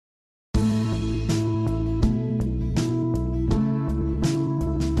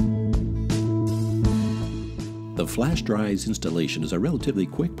The flash dry's installation is a relatively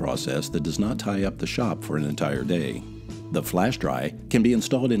quick process that does not tie up the shop for an entire day. The flash dry can be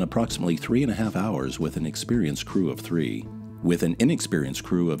installed in approximately 3.5 hours with an experienced crew of 3. With an inexperienced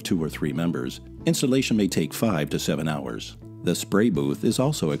crew of 2 or 3 members, installation may take 5 to 7 hours. The spray booth is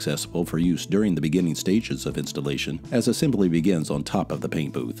also accessible for use during the beginning stages of installation, as assembly begins on top of the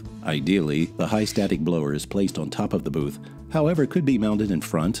paint booth. Ideally, the high static blower is placed on top of the booth, however it could be mounted in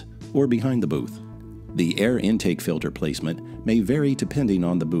front or behind the booth. The air intake filter placement may vary depending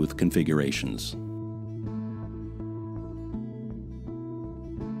on the booth configurations.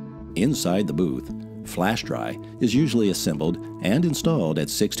 Inside the booth, flash dry is usually assembled and installed at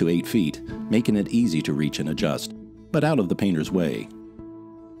 6 to 8 feet, making it easy to reach and adjust, but out of the painter's way.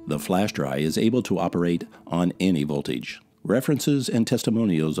 The flash dry is able to operate on any voltage. References and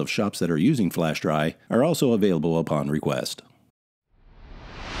testimonials of shops that are using flash dry are also available upon request.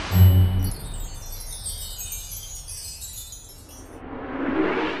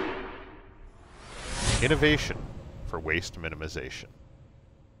 Innovation for waste minimization.